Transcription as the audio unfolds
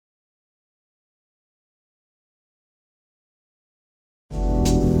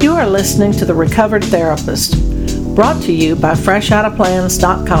You are listening to The Recovered Therapist, brought to you by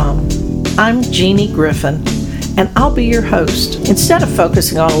FreshOuttaPlans.com. I'm Jeannie Griffin, and I'll be your host. Instead of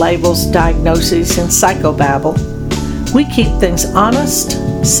focusing on labels, diagnoses, and psychobabble, we keep things honest,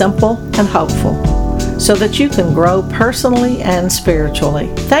 simple, and hopeful, so that you can grow personally and spiritually.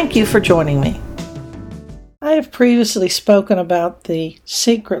 Thank you for joining me. I have previously spoken about the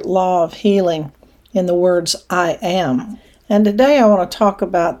secret law of healing in the words I am. And today I want to talk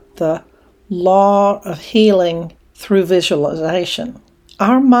about the law of healing through visualization.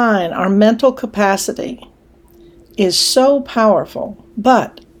 Our mind, our mental capacity is so powerful,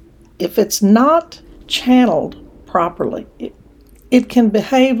 but if it's not channeled properly, it can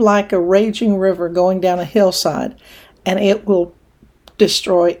behave like a raging river going down a hillside, and it will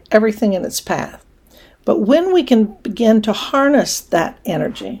destroy everything in its path. But when we can begin to harness that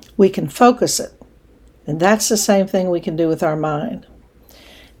energy, we can focus it. And that's the same thing we can do with our mind.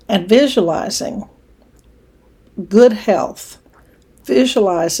 And visualizing good health,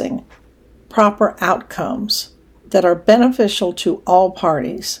 visualizing proper outcomes that are beneficial to all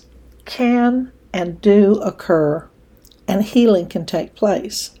parties can and do occur, and healing can take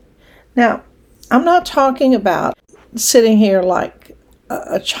place. Now, I'm not talking about sitting here like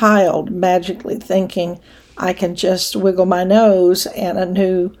a child magically thinking I can just wiggle my nose and a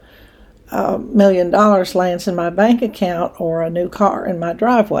new $1 million lands in my bank account or a new car in my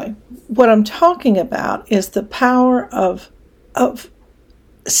driveway. What I'm talking about is the power of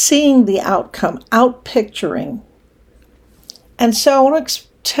seeing the outcome, out-picturing. And so I want to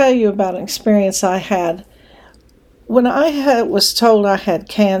tell you about an experience I had when I was told I had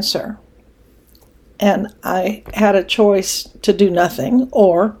cancer, and I had a choice to do nothing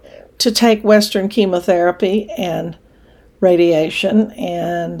or to take Western chemotherapy and radiation,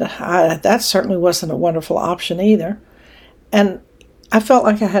 and that certainly wasn't a wonderful option either. And I felt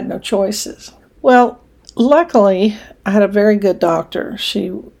like I had no choices. Well, luckily, I had a very good doctor.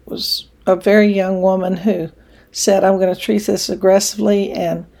 She was a very young woman who said, I'm going to treat this aggressively,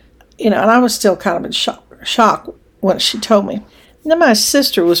 and I was still kind of in shock when she told me. And then my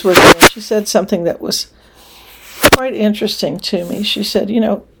sister was with me, and she said something that was quite interesting to me. She said,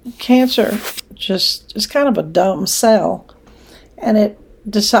 cancer just is kind of a dumb cell, and it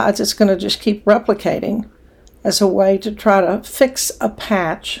decides it's going to just keep replicating as a way to try to fix a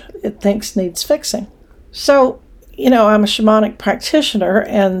patch it thinks needs fixing. So, I'm a shamanic practitioner,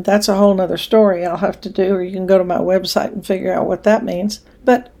 and that's a whole other story I'll have to do, or you can go to my website and figure out what that means.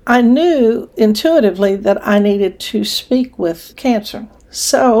 But I knew intuitively that I needed to speak with cancer.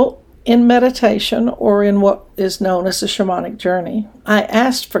 So, in meditation, or in what is known as a shamanic journey, I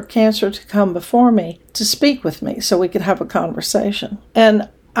asked for cancer to come before me to speak with me so we could have a conversation. And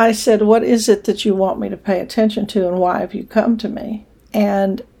I said, what is it that you want me to pay attention to, and why have you come to me?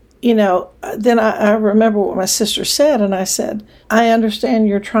 And, then I remember what my sister said, and I said, I understand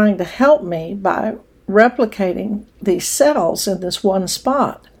you're trying to help me by replicating these cells in this one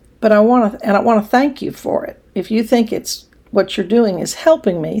spot, but I want to thank you for it. If you think what you're doing is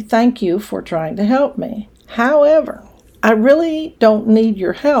helping me, thank you for trying to help me. However, I really don't need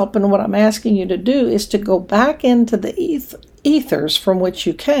your help, and what I'm asking you to do is to go back into the ethers from which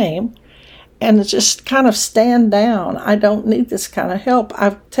you came and just kind of stand down. I don't need this kind of help.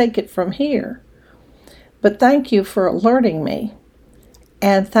 I'll take it from here. But thank you for alerting me,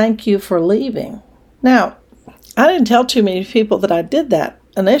 and thank you for leaving. Now, I didn't tell too many people that I did that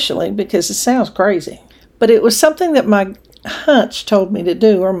initially because it sounds crazy, but it was something that my hunch told me to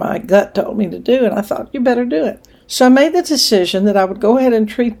do, or my gut told me to do, and I thought, you better do it. So I made the decision that I would go ahead and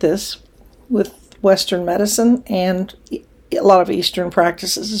treat this with Western medicine and a lot of Eastern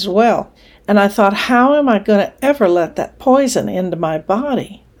practices as well. And I thought, how am I going to ever let that poison into my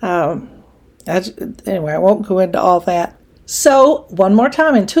body? Anyway, I won't go into all that. So one more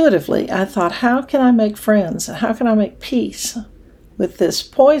time, intuitively, I thought, how can I make friends? How can I make peace with this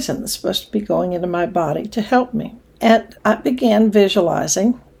poison that's supposed to be going into my body to help me? And I began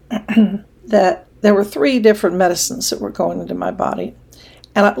visualizing that there were 3 different medicines that were going into my body.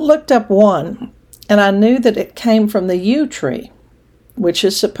 And I looked up one, and I knew that it came from the yew tree, which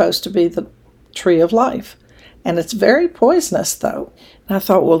is supposed to be the tree of life. And it's very poisonous, though. And I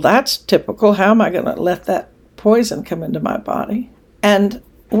thought, well, that's typical. How am I going to let that poison come into my body? And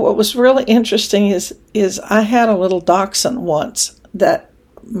what was really interesting is I had a little dachshund once that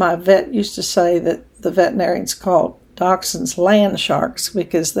my vet used to say that the veterinarians called dachshunds land sharks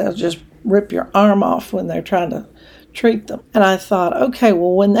because they'll just rip your arm off when they're trying to treat them. And I thought, okay,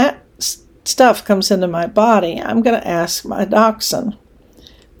 well, when that stuff comes into my body, I'm going to ask my dachshund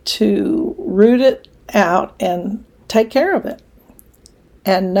to root it out and take care of it.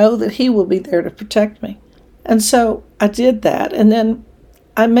 and know that He will be there to protect me. And so I did that, and then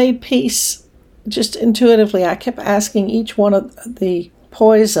I made peace just intuitively. I kept asking each one of the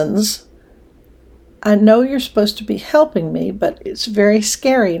poisons, I know you're supposed to be helping me, but it's very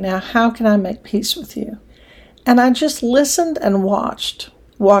scary. Now, how can I make peace with you? And I just listened and watched.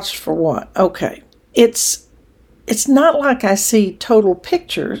 Watched for what? Okay. It's not like I see total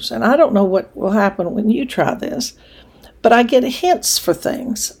pictures, and I don't know what will happen when you try this, but I get hints for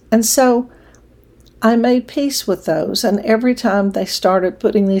things. And so I made peace with those, and every time they started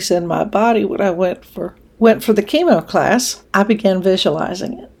putting these in my body when I went for the chemo class, I began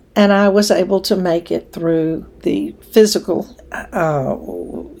visualizing it. And I was able to make it through the physical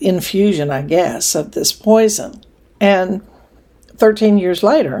infusion, I guess, of this poison. And 13 years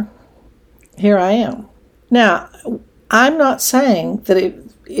later, here I am. Now, I'm not saying that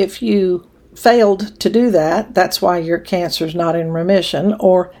if you failed to do that, that's why your cancer's not in remission,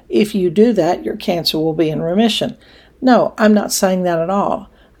 or if you do that, your cancer will be in remission. No, I'm not saying that at all.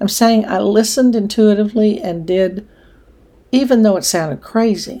 I'm saying I listened intuitively and did, even though it sounded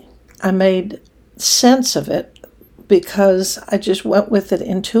crazy, I made sense of it because I just went with it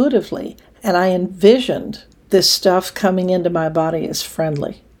intuitively, and I envisioned this stuff coming into my body as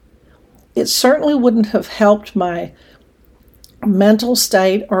friendly. It certainly wouldn't have helped my mental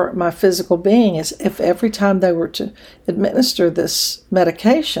state or my physical being as if every time they were to administer this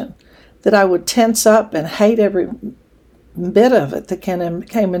medication that I would tense up and hate every bit of it that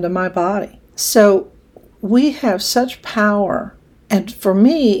came into my body. So we have such power. And for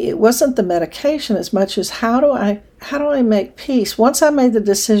me, it wasn't the medication as much as how do I make peace? Once I made the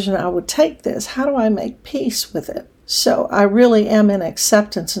decision I would take this, how do I make peace with it? So I really am in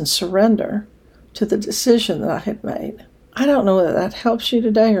acceptance and surrender to the decision that I had made. I don't know whether that helps you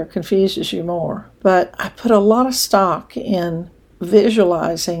today or confuses you more, but I put a lot of stock in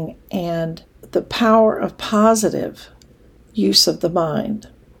visualizing and the power of positive use of the mind.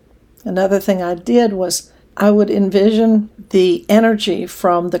 Another thing I did was I would envision the energy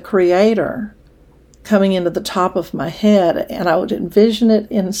from the Creator coming into the top of my head, and I would envision it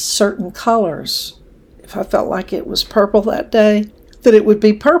in certain colors. If I felt like it was purple that day, that it would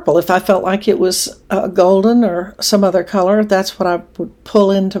be purple. If I felt like it was golden or some other color, that's what I would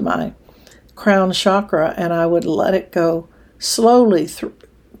pull into my crown chakra, and I would let it go slowly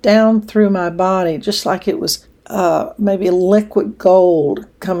down through my body, just like it was maybe liquid gold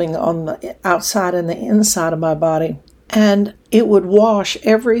coming on the outside and the inside of my body. And it would wash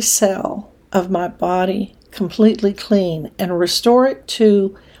every cell of my body completely clean and restore it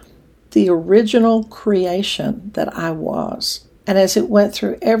to the original creation that I was. And as it went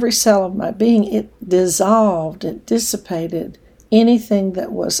through every cell of my being, it dissolved, it dissipated anything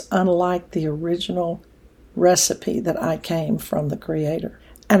that was unlike the original recipe that I came from the Creator.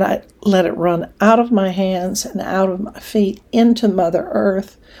 And I let it run out of my hands and out of my feet into Mother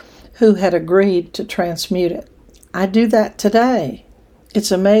Earth, who had agreed to transmute it. I do that today.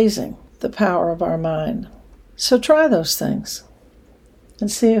 It's amazing, the power of our mind. So try those things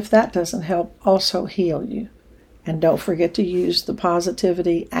and see if that doesn't help also heal you. And don't forget to use the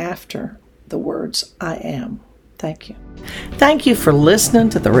positivity after the words I am. Thank you. Thank you for listening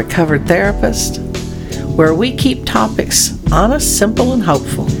to The Recovered Therapist, where we keep topics honest, simple, and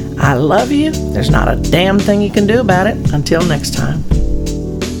hopeful. I love you. There's not a damn thing you can do about it. Until next time.